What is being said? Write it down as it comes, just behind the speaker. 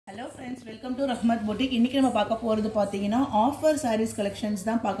Hello friends, welcome to Rahmat Boutique. இன்னைக்கு நம்ம பார்க்க போறது பாத்தீங்கன்னா ஆஃபர் sarees collections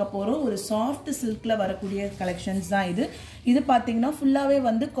தான் பார்க்க போறோம். ஒரு soft silkல வரக்கூடிய collections தான் இது. இது பாத்தீங்கன்னா ஃபுல்லாவே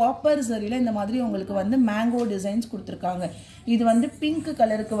வந்து copper zariல இந்த மாதிரி உங்களுக்கு வந்து mango designs கொடுத்திருக்காங்க. இது வந்து pink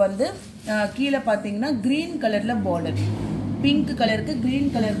கலருக்கு வந்து கீழ பாத்தீங்கன்னா green கலர்ல border. Pink கலருக்கு green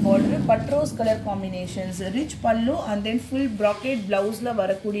color border, patrose color combinations, rich pallu and then full brocade blouseல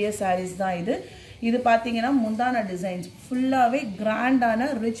வரக்கூடிய sarees தான் இது. இது பாத்தீங்கன்னா முந்தான டிசைன்ஸ் ஃபுல்லாவே கிராண்டான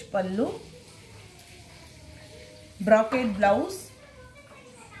ரிச் பல்லு brocade blouse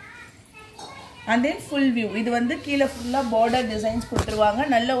and then full view இது வந்து கீழ ஃபுல்லா border designs கொடுத்திருவாங்க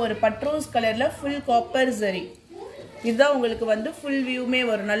நல்ல ஒரு பட்ரோஸ் கலர்ல full copper zari இதுதான் உங்களுக்கு வந்து full viewமே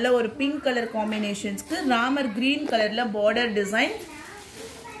வரும் நல்ல ஒரு pink color combinationsக்கு ராமர் green கலர்ல border design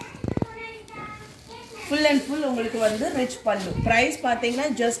full and full உங்களுக்கு வந்து rich pallu price பாத்தீங்கன்னா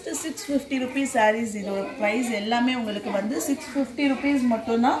just 650 rupees sarees இதோட price எல்லாமே உங்களுக்கு வந்து 650 rupees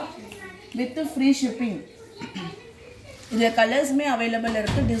மட்டும் தான் with free shipping இந்த கலர்ஸ்மே அவேilable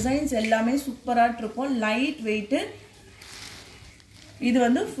இருக்கு டிசைன்ஸ் எல்லாமே சூப்பரா இருக்கும் லைட் weight இது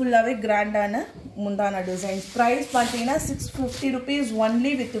வந்து ஃபுல்லாவே கிராண்டான முந்தான டிசைன்ஸ் price பாத்தீங்கன்னா 650 rupees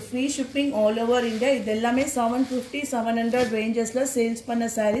only with free shipping all over India இது எல்லாமே 750 700 rangesல சேல்ஸ் பண்ண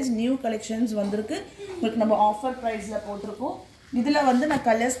sarees new collections வந்திருக்கு உங்களுக்கு நம்ம ஆஃபர் பிரைஸ்ல போட்டுருக்கோம் இதுல வந்து நான்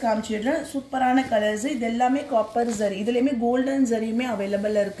கலர்ஸ் காமிச்சிடுறேன் சூப்பரான கலர்ஸ் இது எல்லாமே காப்பர் zari இதுலயுமே கோல்டன் zariயுமே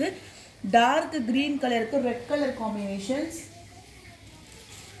அவேilable இருக்கு டார்க் green கலருக்கு ரெட் கலர் காம்பினேஷன்ஸ்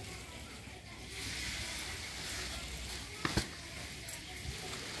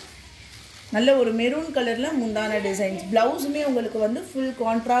நல்ல ஒரு மெரூன் கலர்ல முந்தான டிசைன்ஸ் ப்ளவுஸ்மே உங்களுக்கு வந்து full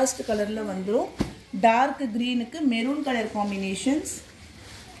contrast கலர்ல வந்துரும் dark greenக்கு maroon colour combinations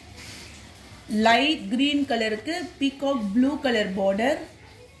light green கலருக்கு peacock blue கலர் border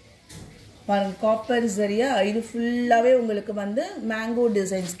பாருங்க காப்பர் ஜரியா இது ஃபுல்லாவே உங்களுக்கு வந்து mango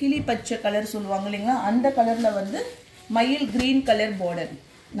designs கிளி பச்சை கலர் சொல்வாங்க இல்லீங்களா அந்த கலர்ல வந்து மயில் green கலர் border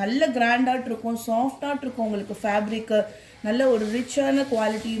நல்ல கிராண்டா இருக்கும் சாஃப்ட்டா இருக்கும் உங்களுக்கு ஃபேப்ரிக் நல்ல ஒரு ரிச்சான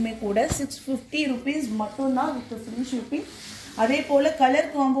குவாலிட்டியுமே கூட 650 rupees மட்டும் தான் வித் ஃப்ரீ ஷிப்பிங் அதே போல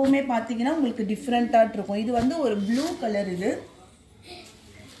கலர் காம்போமே பாத்தீங்கன்னா உங்களுக்கு டிஃபரண்டா இருக்கும் இது வந்து ஒரு ப்ளூ கலர் இது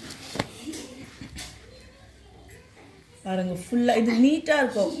பாருங்க ஃபுல்லா இது நீட்டா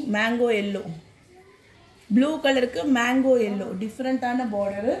இருக்கும் mango yellow ப்ளூ கலருக்கு mango yellow டிஃபரண்டான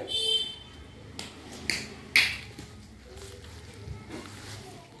border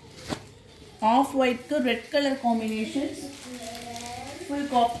off white to red color combinations full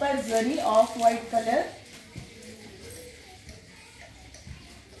copper zari off white color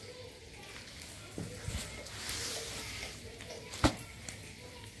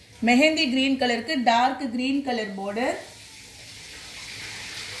mehendi green color ku dark green color border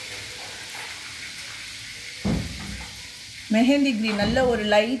mehendi green nalla or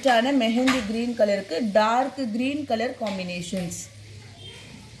light ana mehendi green color ku dark green color combinations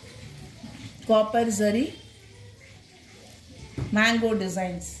copper zari mango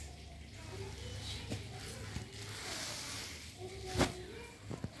designs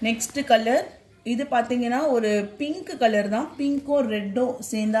next color இது பாத்தீங்கன்னா ஒரு pink colour தான் Bingo ரெட்டோ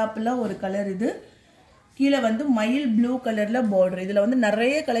சேர்ந்தாப்புல ஒரு colour இது கீழ வந்து மயில் blue கலர்ல border இதுல வந்து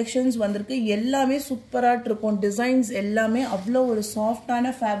நிறைய கலெக்ஷன்ஸ் வந்திருக்கு எல்லாமே சூப்பரா இருக்கும் டிசைன்ஸ் எல்லாமே அவ்ளோ ஒரு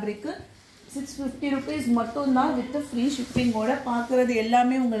சாஃப்ட்டான ஃபேப்ரிக் 650 rupees மட்டும் தான் வித் ஃப்ரீ ஷிப்பிங் ஓட பார்க்கிறது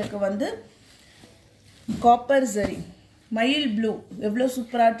எல்லாமே உங்களுக்கு வந்து copper zari மயில் ப்ளூ எவ்ளோ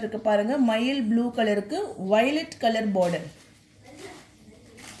சூப்பரா இருக்கு பாருங்க மயில் ப்ளூ கலருக்கு violet colour border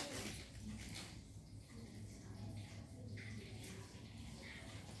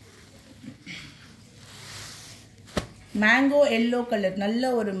mango yellow colour நல்ல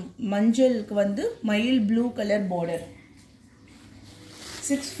ஒரு மஞ்சளுக்கு வந்து மயில் ப்ளூ கலர் border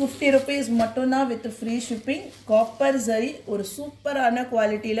 650 rupees மட்டும் தான் with free shipping copper zari ஒரு சூப்பரான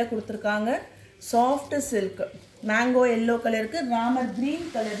குவாலிட்டில கொடுத்திருக்காங்க soft silk mango yellow கலருக்கு ராமர் green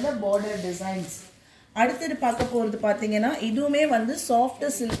கலர்ல border designs அடுத்து பார்க்க போறது பாத்தீங்கன்னா இதுவுமே வந்து soft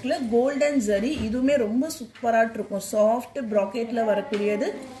silkல golden zari இதுவுமே ரொம்ப சூப்பரா இருக்கும் soft brocadeல வரக்கூடியது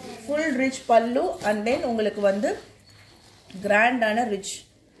full rich pallu and then உங்களுக்கு வந்து grand ஆன rich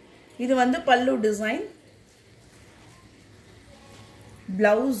இது வந்து pallu design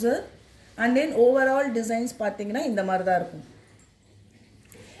blouse and then overall designs பாத்தீங்கன்னா இந்த மாதிரி தான் இருக்கும்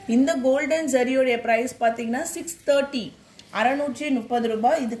இந்த golden zari உடைய price பாத்தீங்கன்னா 630 630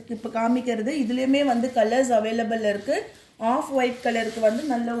 ரூபாய் இதுக்கு இப்ப காமிக்கிறது இதுலயே வந்து கலர்ஸ் அவேilable இருக்கு ஆஃப் ஒயிட் கலருக்கு வந்து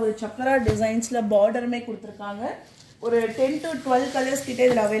நல்ல ஒரு சக்கரா டிசைன்ஸ்ல borderமே கொடுத்திருக்காங்க ஒரு 10 to 12 கலர்ஸ் கிட்ட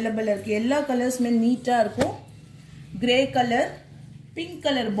இதுல அவேilable இருக்கு எல்லா கலர்ஸ்மே நீட்டா இருக்கும் grey colour pink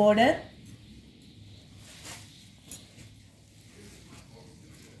colour border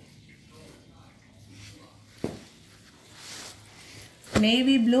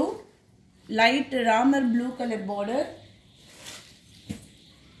navy blue, light ramar blue color border,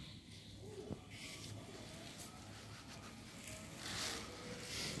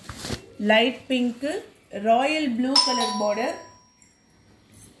 light pink royal blue color border,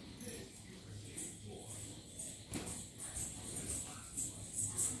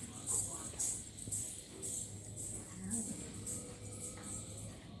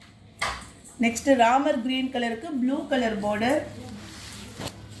 next ramar green color ku blue color border,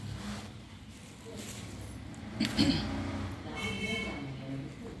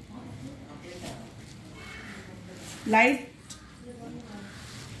 light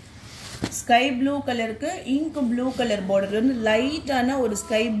sky blue color ku ink blue color border light ana or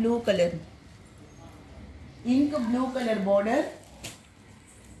sky blue color ink blue color border,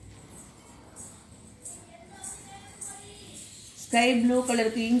 sky blue color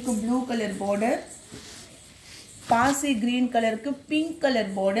ku ink blue color border, passy green color ku pink color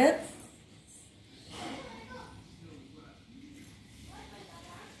border,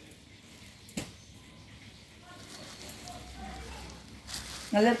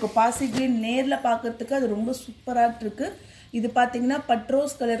 நல்லா இருக்கு பாசி green நேர்ல பார்க்கிறதுக்கு அது ரொம்ப சூப்பரா இருக்கு. இது பாத்தீங்கன்னா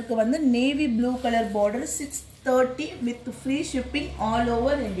பட்ரோஸ் கலருக்கு வந்து navy blue colour border 630 with free shipping all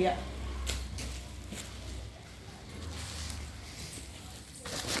over India.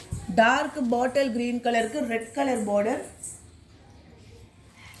 Dark bottle green கலருக்கு red colour border,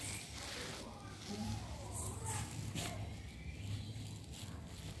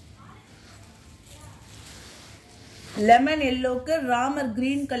 lemon yellow ku ramar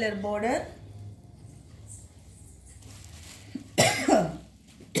green color border,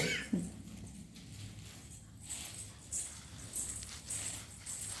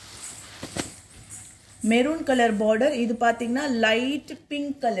 maroon color border. இது பாத்தீங்கன்னா light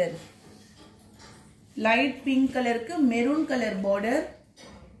pink color க்கு maroon color border,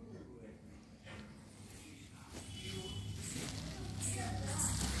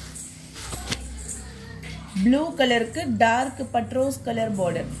 blue color க்கு dark patrose color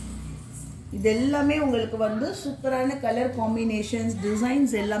border. இது எல்லாமே உங்களுக்கு வந்து சூப்பரான கலர் காம்பினேஷன்ஸ்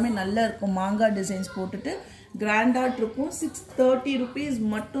டிசைன்ஸ் எல்லாமே நல்லா இருக்கும். மாங்கா டிசைன்ஸ் போட்டுட்டு கிராண்டா இருக்கும். 630 rupees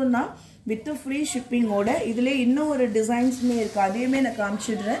மட்டும் தான் வித் ஃப்ரீ ஷிப்பிங் ஓட. இதுல இன்னும் ஒரு டிசைன்ஸ்மே இருக்கு, அதையுமே நான்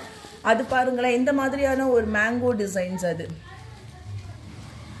காமிச்சிடுறேன். அது பாருங்களேன், இந்த மாதிரியான ஒரு மேங்கோ டிசைன்ஸ். அது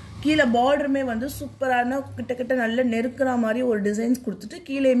கீழே பார்டருமே வந்து சூப்பரான கிட்ட நல்ல நெருக்கிற மாதிரி ஒரு டிசைன்ஸ் கொடுத்துட்டு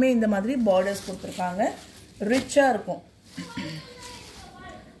கீழேயுமே இந்த மாதிரி பார்டர்ஸ் கொடுத்துருக்காங்க. ரிச்சா இருக்கும்.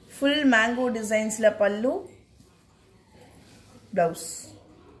 ஃபுல் மேங்கோ டிசைன்ஸ்ல பல்லு, பிளவுஸ்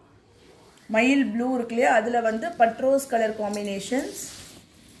மயில் ப்ளூ இருக்கு இல்லையா, அதுல வந்து பட்ரோஸ் colour combinations.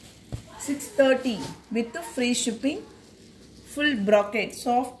 630 with free shipping, full brocade,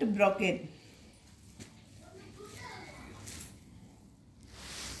 soft brocade.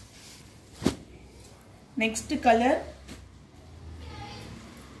 Next color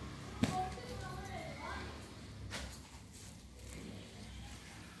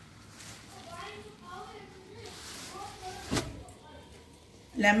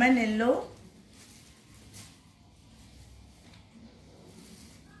lemon yellow,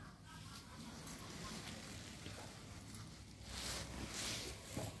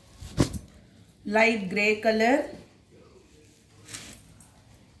 light grey color,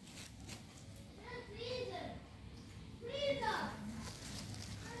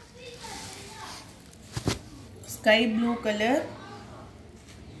 sky blue color,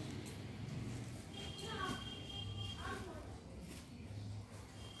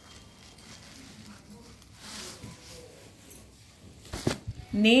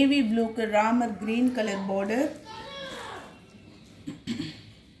 navy blue ku ramar green color border.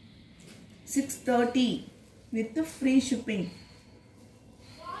 630 with free shipping.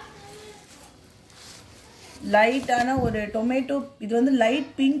 light ana ஒரு tomato, இது வந்து light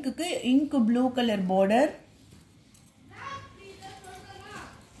pink க்கு ink blue color border,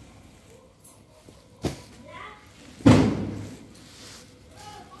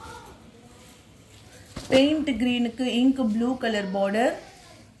 paint green க்கு ink blue color border,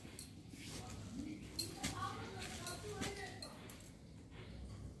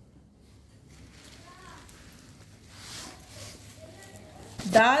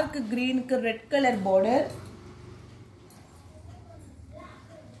 dark green ku red color border,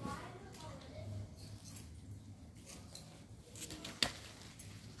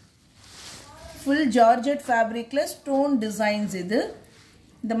 full georgette fabric la stone designs. இது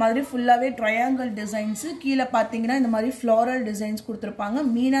இந்த மாதிரி ஃபுல்லாவே triangle designs. கீழே பாத்தீங்கன்னா இந்த மாதிரி ஃப்ளோரல் டிசைன்ஸ் கொடுத்திருப்பாங்க.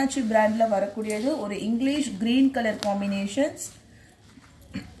 மீனாட்சி பிராண்ட்ல வரக்கூடியது. ஒரு இங்கிலீஷ் கிரீன் கலர் காம்பினேஷன்ஸ்.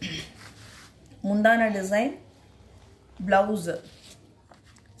 முந்தான டிசைன், பிளவுஸ்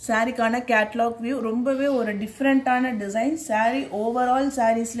சாரிக்கான கேட்லாக் வியூ ரொம்பவே ஒரு டிஃப்ரெண்ட்டான டிசைன். சாரி ஓவரால்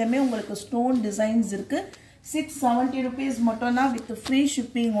சாரீஸ்லையுமே உங்களுக்கு ஸ்டோன் டிசைன்ஸ் இருக்குது. 670 rupees மட்டும்தான் வித் ஃப்ரீ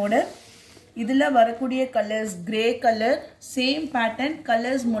ஷிப்பிங்கோட. இதில் வரக்கூடிய colours grey colour, same pattern,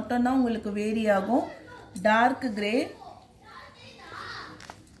 colours மட்டும்தான் உங்களுக்கு வேரி ஆகும். Dark grey,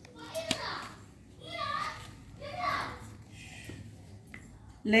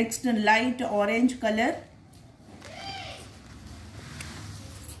 next light orange color,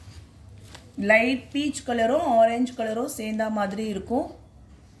 light peach color or orange color or சேர்ந்த மாதிரி இருக்கும்.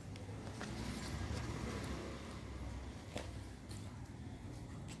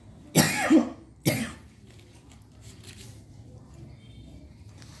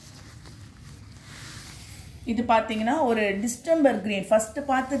 இது பாத்தீங்கன்னா ஒரு டிஸ்டம்பர் கிரீன். ஃபர்ஸ்ட்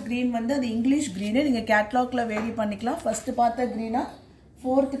பார்த்த கிரீன் வந்து அது இங்கிலீஷ் கிரீன். நீங்க கேட்டலாக்ல வேரி பண்ணிக்கலாம். ஃபர்ஸ்ட் பார்த்த கிரீனா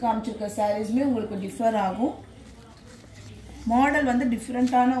ஃபோர்த் காமிச்சிருக்க சாரீஸ்மே உங்களுக்கு டிஃபர் ஆகும். மாடல் வந்து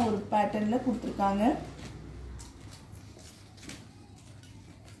டிஃப்ரெண்டான ஒரு பேட்டர்ன்ல கொடுத்துருக்காங்க.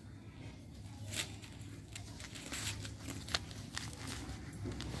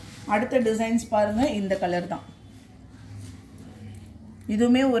 அடுத்த டிசைன்ஸ் பாருங்க, இந்த கலர் தான்.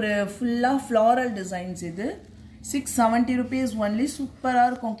 இதுவுமே ஒரு ஃபுல்லா ஃப்ளாரல் டிசைன்ஸ். இது 670 rupees ஒன்லி. சூப்பராக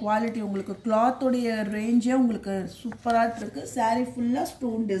இருக்கும் குவாலிட்டி. உங்களுக்கு கிளாத்தோடைய ரேஞ்சே உங்களுக்கு சூப்பராக இருக்கு. சாரீ ஃபுல்லாக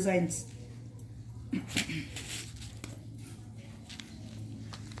stone designs.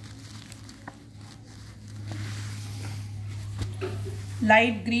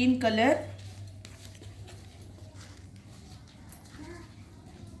 Light green colour,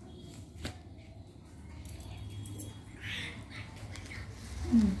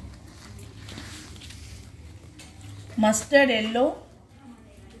 mustard yellow,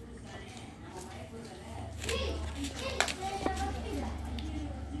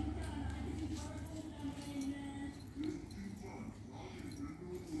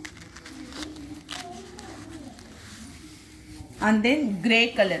 and then grey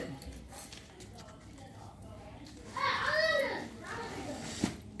color.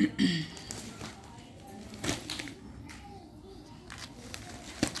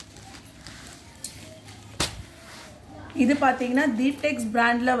 இது பாத்தீங்கன்னா தீப்டெக்ஸ்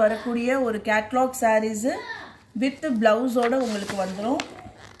பிராண்ட்ல வரக்கூடிய ஒரு கேட்லாக் சாரீஸ் வித் பிளவுஸோட உங்களுக்கு வந்துடும்.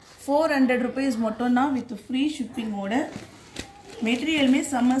 400 rupees மட்டும் தான் வித் ஃப்ரீ ஷிப்பிங்கோட. மெட்டீரியலுமே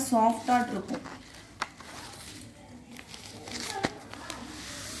செம்ம சாஃப்டா இருக்கும்.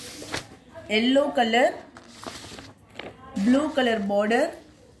 yellow color, blue color border,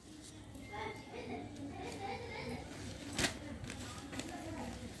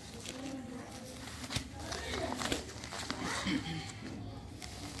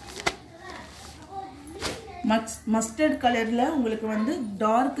 mustard கலர்ல உங்களுக்கு வந்து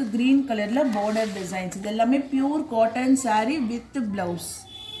டார்க் கிரீன் கலர்ல border டிசைன்ஸ். இது எல்லாமே pure cotton saree with blouse.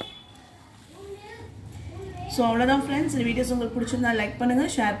 So அவ்வளோதான் ஃப்ரெண்ட்ஸ். இந்த வீடியோஸ் உங்களுக்கு பிடிச்சிருந்தா லைக் பண்ணுங்க,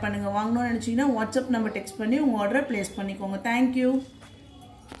 ஷேர் பண்ணுங்க. வாங்கணும்னு நினைச்சீங்கன்னா வாட்ஸ்அப் நம்பர் டெக்ஸ்ட் பண்ணி உங்க ஆர்டரை பிளேஸ் பண்ணிக்கோங்க. தேங்க்யூ.